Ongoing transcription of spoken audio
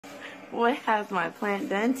What has my plant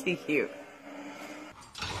done to you?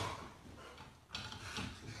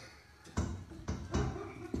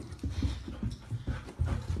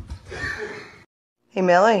 Hey,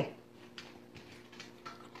 Millie.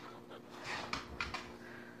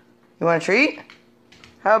 You want a treat?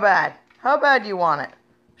 How bad? How bad do you want it?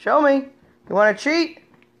 Show me. You want a treat?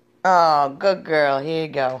 Oh, good girl. Here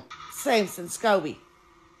you go. Samson, Scobie.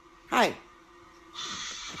 Hi.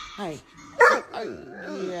 Hi.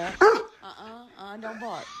 Yeah. Don't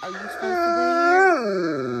bark. Are you supposed to be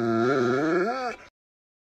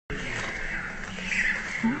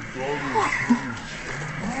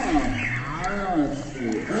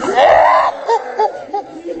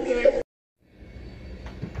here?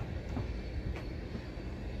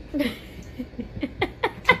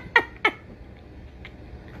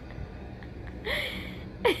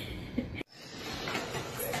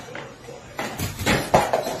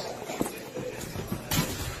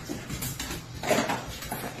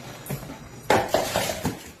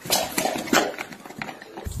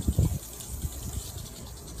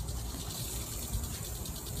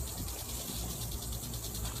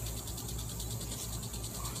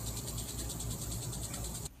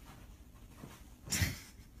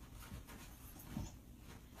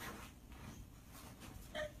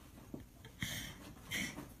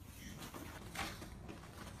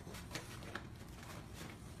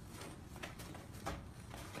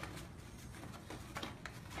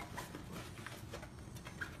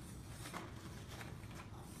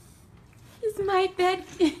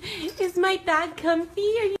 Is my bed comfy?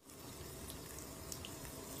 Are you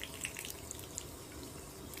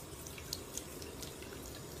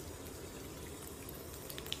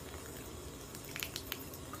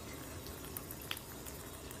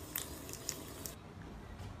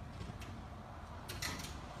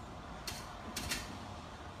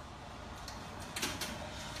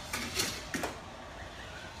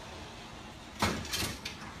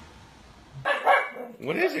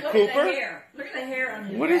What is it, Cooper? Look at the hair on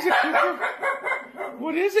his What is it, Cooper?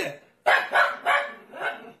 What is it?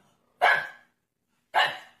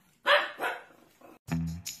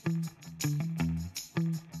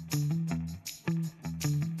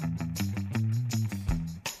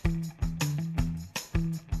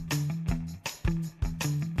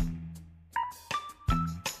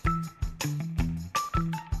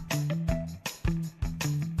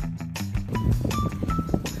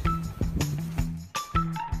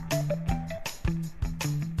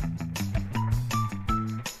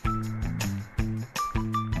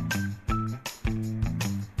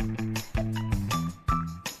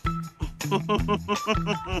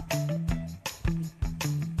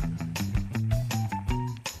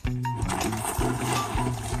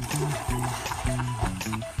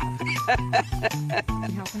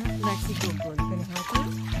 Lexi, good girl. You gonna help her?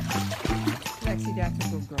 Lexi, that's a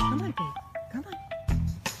good girl. Come on, baby. Come on.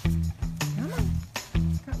 Come on.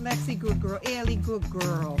 Lexi, good girl. Ellie, good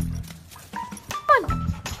girl. Come on.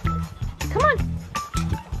 Come on.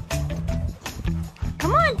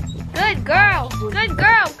 Come on. Good girl. Good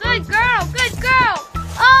girl. Good girl. Good girl.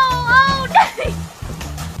 Oh, nice.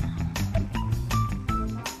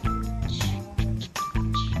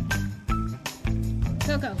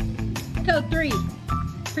 Coco. Code 3.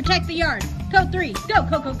 Protect the yard. Code 3. Go,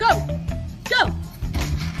 Coco, go. Go.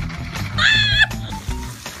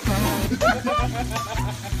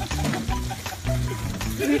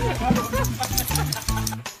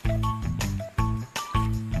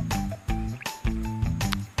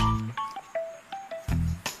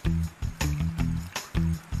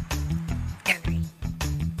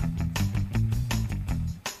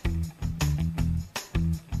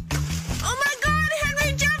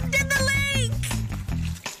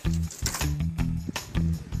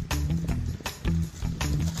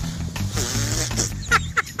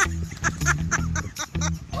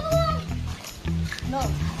 No,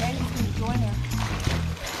 Henry's gonna join her.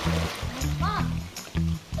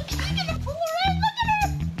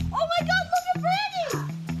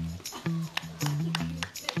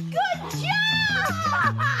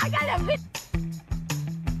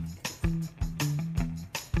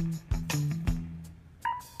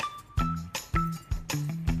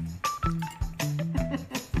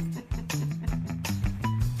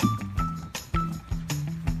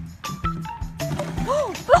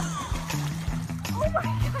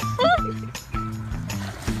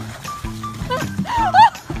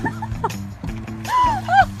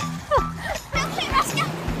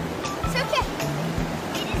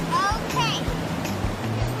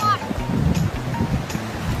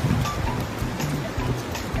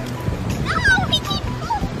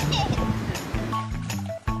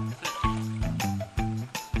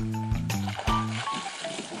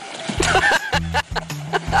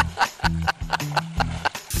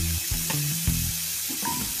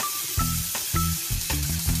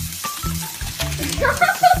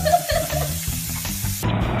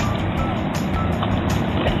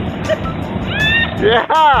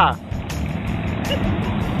 Yeah!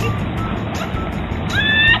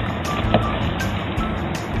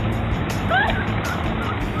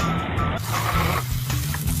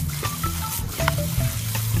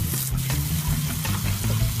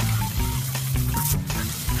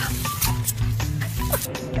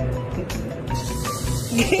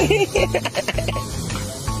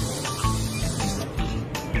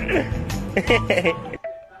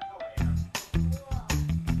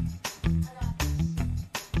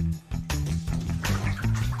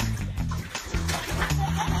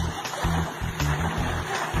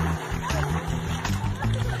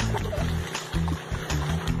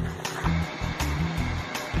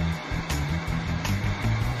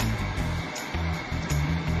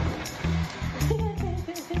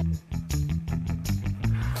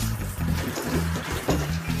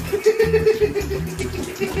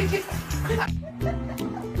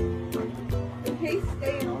 If he's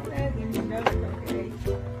staying on that, then you know it's okay.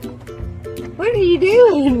 What are you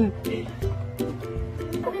doing?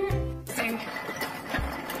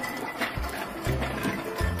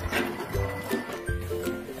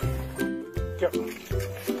 Go.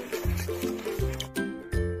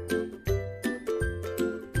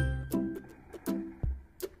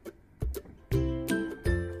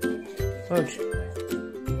 Mooch,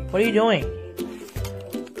 what are you doing?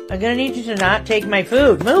 I'm gonna need you to not take my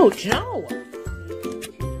food. Mooch, no!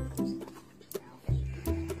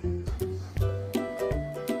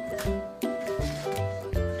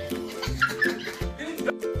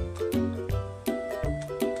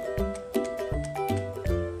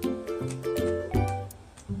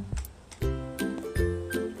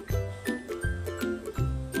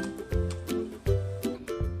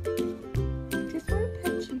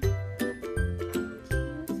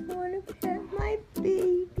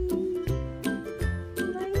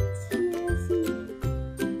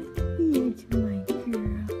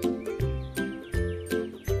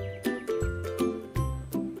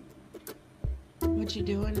 What you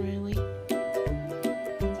doing, really?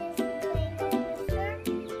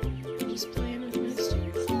 Just playing with Mister.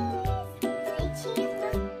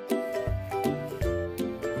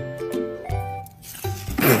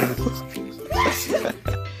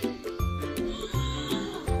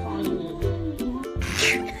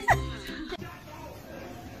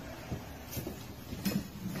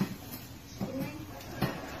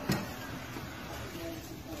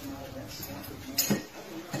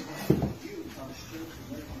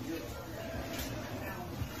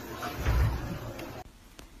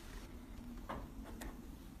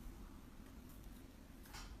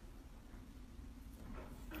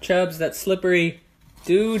 Chubbs, that slippery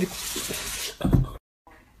dude.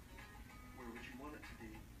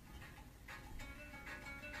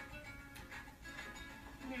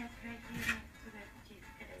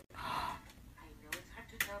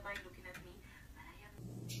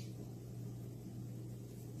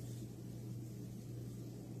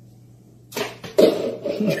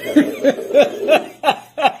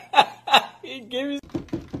 He gave me.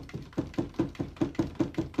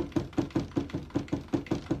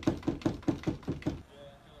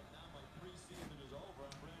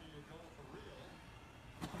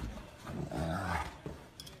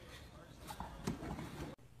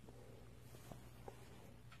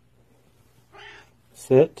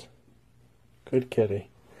 Sit. Good kitty.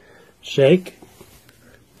 Shake.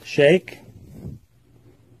 Shake.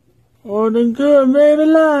 Oh, the good baby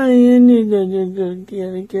lion. You good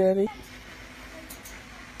kitty, kitty.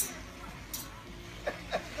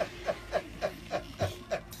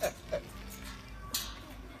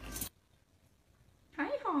 Hi,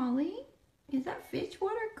 Holly. Is that fish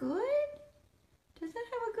water good? Does it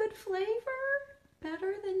have a good flavor?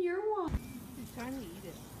 Better than your one. It's time to eat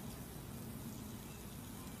it.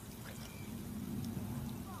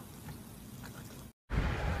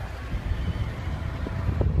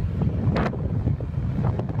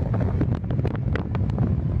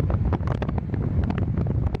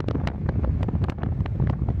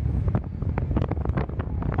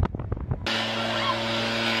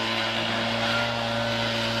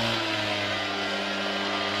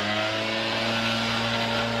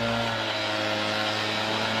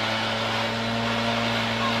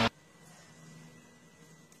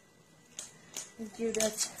 Do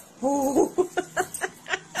this. Oh.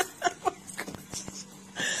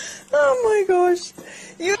 Oh my gosh.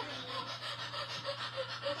 You.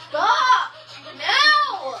 Stop!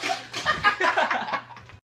 No!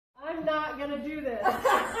 I'm not gonna do this.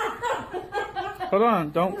 Hold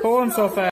on, don't pull him so fast.